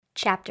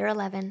Chapter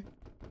 11.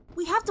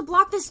 We have to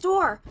block this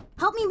door.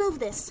 Help me move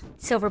this.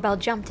 Silverbell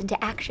jumped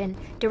into action,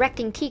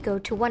 directing Tico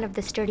to one of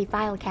the sturdy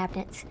file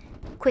cabinets.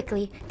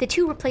 Quickly, the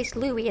two replaced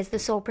Louis as the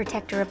sole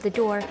protector of the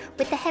door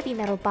with the heavy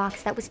metal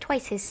box that was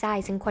twice his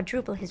size and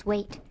quadruple his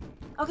weight.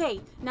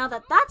 Okay, now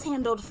that that's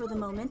handled for the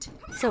moment,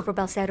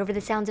 Silverbell said over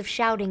the sounds of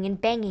shouting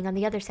and banging on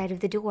the other side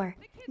of the door.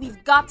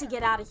 We've got to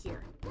get out of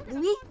here.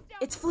 Louis,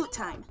 it's flute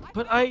time.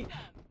 But I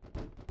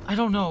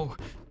don't know.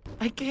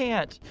 I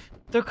can't.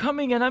 They're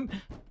coming and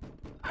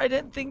I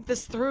didn't think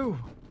this through.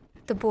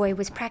 The boy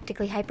was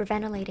practically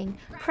hyperventilating,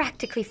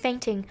 practically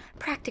fainting,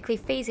 practically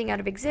phasing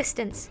out of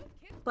existence.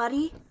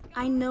 Buddy,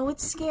 I know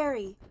it's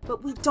scary,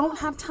 but we don't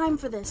have time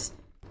for this.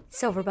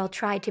 Silverbell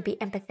tried to be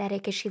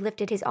empathetic as she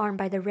lifted his arm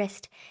by the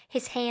wrist,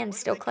 his hand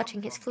still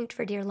clutching his flute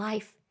for dear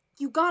life.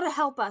 You gotta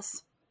help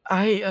us.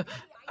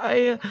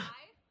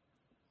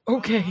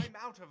 Okay.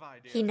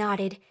 He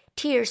nodded,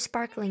 tears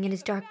sparkling in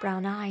his dark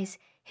brown eyes,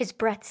 his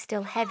breath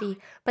still heavy,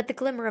 but the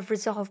glimmer of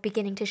resolve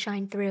beginning to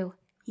shine through.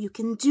 You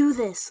can do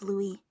this,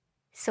 Louis.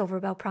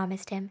 Silverbell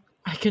promised him.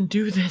 I can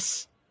do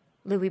this.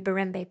 Louis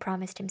Birimbe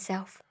promised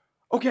himself.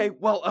 Okay,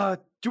 well,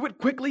 do it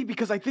quickly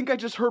because I think I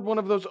just heard one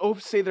of those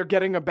oafs say they're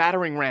getting a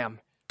battering ram.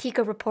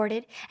 Tico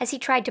reported as he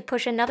tried to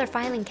push another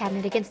filing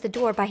cabinet against the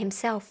door by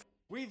himself.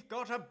 We've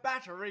got a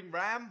battering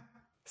ram.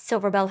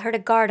 Silverbell heard a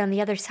guard on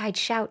the other side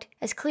shout,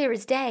 as clear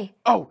as day.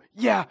 Oh,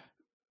 yeah,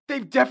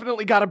 they've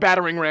definitely got a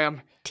battering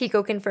ram.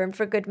 Tico confirmed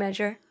for good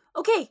measure.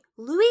 Okay,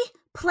 Louis,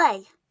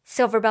 play.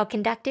 Silverbell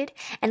conducted,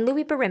 and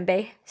Louis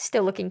Birimbe,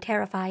 still looking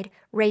terrified,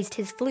 raised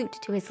his flute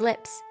to his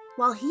lips.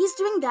 While he's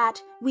doing that,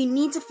 we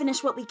need to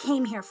finish what we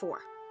came here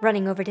for.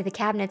 Running over to the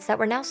cabinets that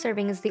were now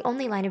serving as the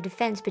only line of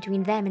defense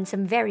between them and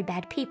some very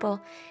bad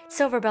people,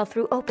 Silverbell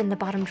threw open the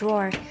bottom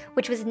drawer,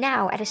 which was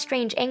now at a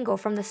strange angle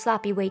from the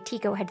sloppy way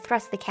Tico had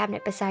thrust the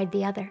cabinet beside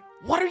the other.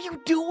 What are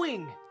you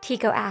doing?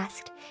 Tico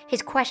asked,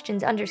 his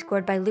questions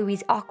underscored by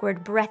Louis's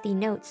awkward, breathy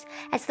notes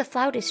as the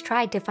flautist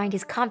tried to find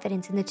his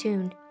confidence in the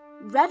tune.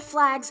 Red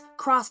flags,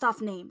 crossed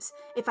off names.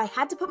 If I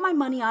had to put my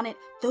money on it,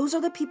 those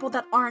are the people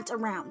that aren't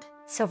around.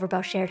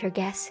 Silverbell shared her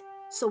guess.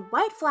 So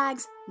white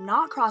flags,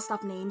 not crossed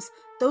off names,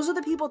 those are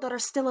the people that are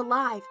still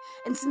alive.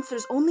 And since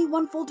there's only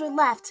one folder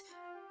left,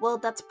 well,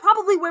 that's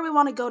probably where we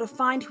want to go to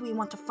find who we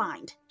want to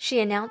find. She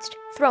announced,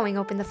 throwing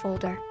open the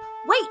folder.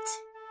 Wait!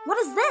 What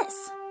is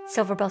this?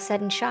 Silverbell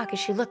said in shock as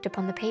she looked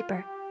upon the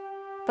paper.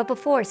 But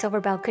before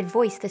Silverbell could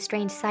voice the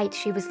strange sight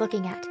she was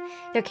looking at,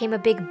 there came a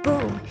big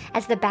boom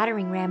as the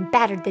battering ram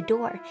battered the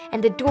door,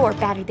 and the door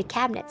battered the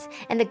cabinets,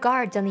 and the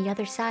guards on the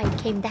other side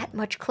came that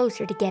much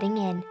closer to getting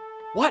in.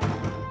 What?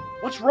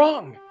 What's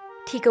wrong?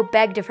 Tico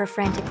begged of her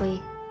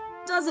frantically.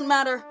 Doesn't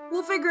matter.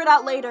 We'll figure it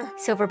out later.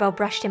 Silverbell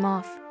brushed him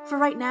off. For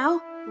right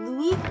now,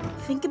 Louis,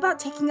 think about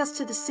taking us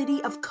to the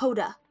city of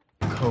Coda.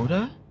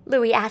 Coda?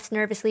 Louis asked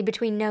nervously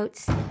between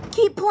notes.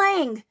 Keep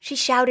playing! She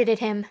shouted at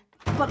him.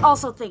 But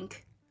also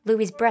think.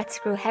 Louis's breaths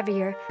grew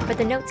heavier, but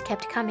the notes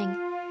kept coming.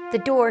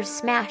 The doors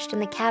smashed and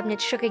the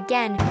cabinets shook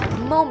again,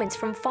 moments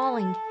from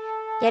falling.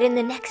 Yet in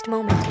the next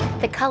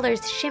moment, the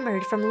colors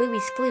shimmered from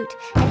Louis's flute,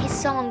 and his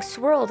song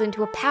swirled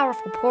into a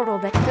powerful portal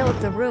that filled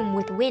the room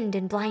with wind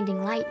and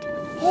blinding light.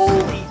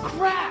 Holy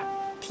crap!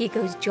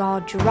 Tico's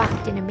jaw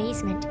dropped in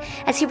amazement,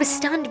 as he was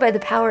stunned by the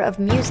power of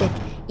music,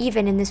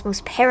 even in this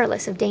most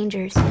perilous of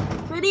dangers.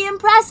 Pretty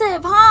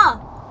impressive, huh?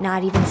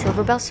 Not even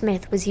Silverbell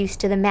Smith was used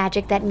to the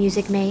magic that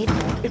music made.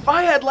 If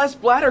I had less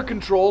bladder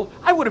control,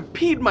 I would have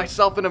peed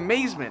myself in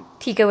amazement.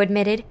 Tico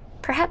admitted,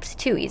 perhaps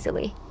too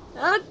easily.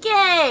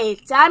 Okay,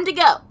 time to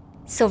go.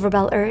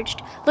 Silverbell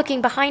urged,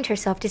 looking behind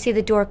herself to see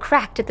the door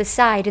cracked at the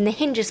side and the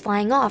hinges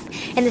flying off,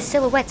 and the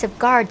silhouettes of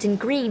guards in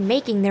green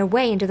making their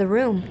way into the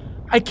room.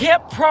 I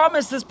can't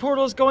promise this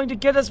portal is going to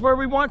get us where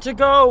we want to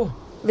go.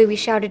 Louis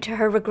shouted to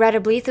her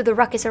regrettably through the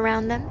ruckus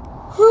around them.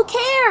 Who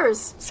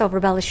cares?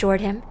 Silverbell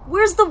assured him.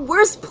 Where's the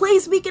worst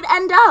place we could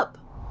end up?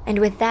 And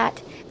with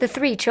that, the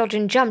three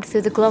children jumped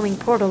through the glowing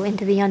portal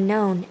into the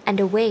unknown and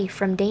away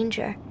from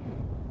danger.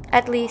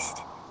 At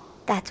least,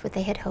 that's what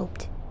they had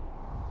hoped.